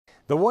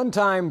The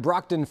one-time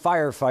Brockton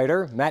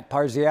firefighter, Matt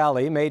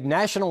Parziale, made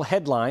national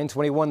headlines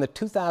when he won the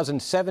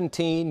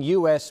 2017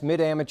 U.S.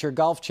 Mid-Amateur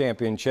Golf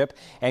Championship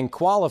and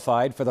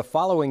qualified for the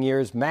following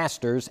year's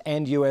Masters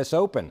and U.S.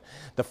 Open.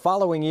 The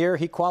following year,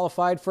 he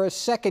qualified for a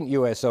second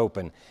U.S.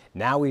 Open.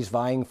 Now he's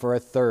vying for a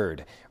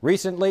third.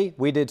 Recently,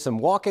 we did some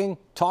walking,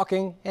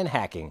 talking, and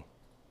hacking.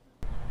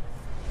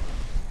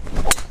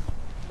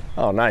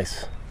 Oh,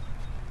 nice.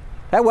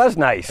 That was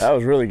nice. That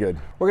was really good.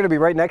 We're going to be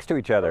right next to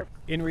each other.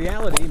 In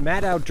reality,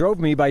 Matt outdrove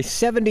me by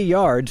 70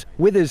 yards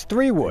with his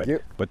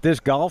 3-wood. But this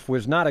golf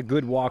was not a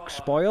good walk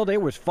spoiled. It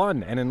was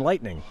fun and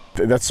enlightening.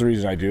 That's the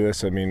reason I do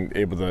this. I mean,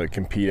 able to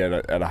compete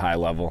at a high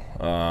level.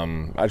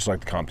 I just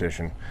like the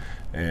competition.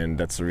 And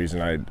that's the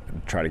reason I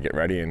try to get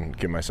ready and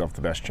give myself the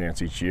best chance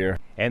each year.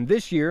 And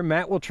this year,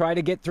 Matt will try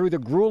to get through the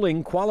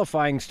grueling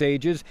qualifying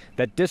stages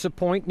that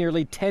disappoint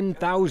nearly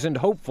 10,000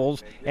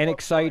 hopefuls and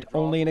excite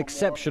only an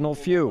exceptional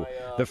few.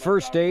 The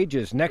first stage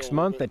is next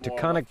month at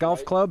Taconic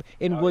Golf Club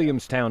in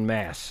Williamstown,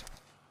 Mass.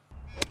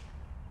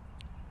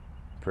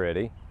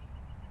 Pretty.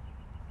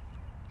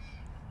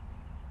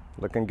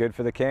 Looking good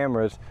for the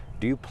cameras.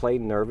 Do you play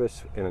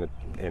nervous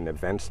in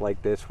events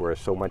like this where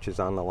so much is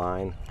on the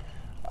line?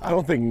 I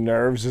don't think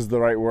nerves is the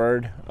right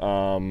word.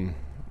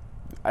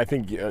 I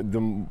think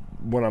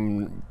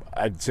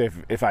I'd say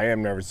if I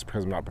am nervous, it's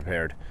because I'm not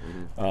prepared.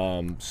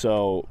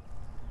 So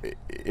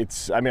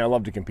I mean, I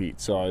love to compete,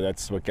 so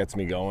that's what gets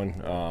me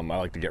going. I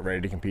like to get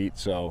ready to compete.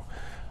 So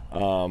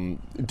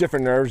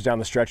different nerves down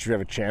the stretch. If you have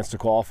a chance to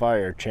qualify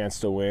or a chance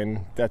to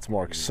win, that's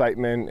more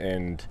excitement,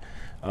 and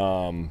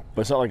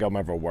but it's not like I'm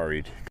ever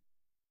worried.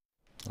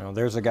 Well,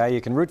 there's a guy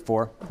you can root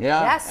for. Yeah,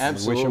 yes,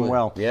 absolutely. Wish him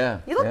well. Yeah.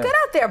 You look good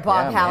out there,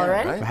 Bob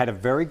Halloran. I had a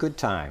very good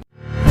time.